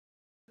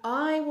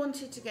I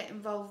wanted to get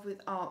involved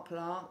with ARRCC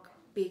Lark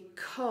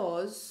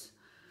because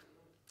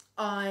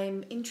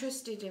I'm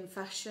interested in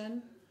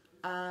fashion.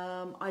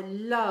 I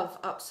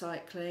love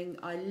upcycling.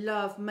 I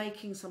love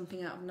making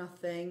something out of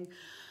nothing.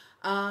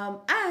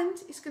 And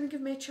it's going to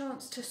give me a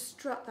chance to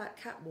strut that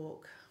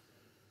catwalk.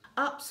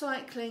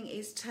 Upcycling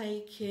is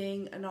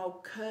taking an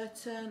old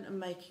curtain and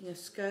making a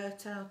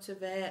skirt out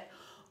of it,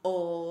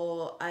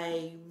 or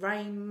a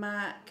rain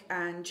mat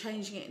and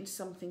changing it into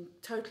something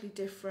totally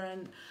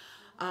different,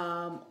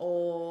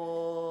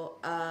 or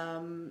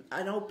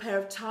an old pair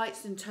of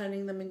tights and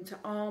turning them into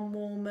arm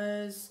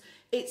warmers.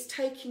 It's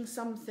taking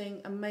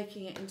something and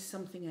making it into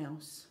something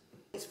else.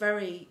 It's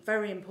very,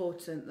 very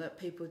important that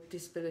people with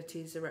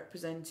disabilities are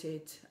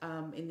represented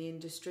in the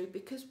industry,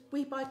 because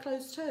we buy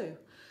clothes too.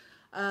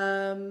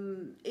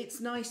 It's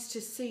nice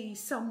to see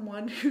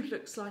someone who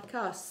looks like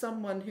us,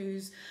 someone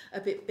who's a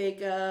bit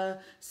bigger,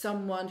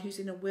 someone who's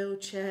in a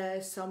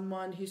wheelchair,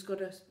 someone who's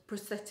got a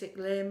prosthetic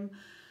limb.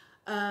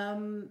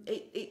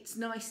 It's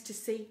nice to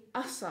see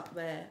us up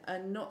there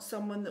and not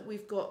someone that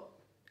we've got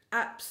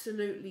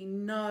absolutely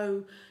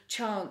no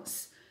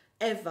chance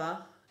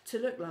ever to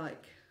look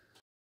like.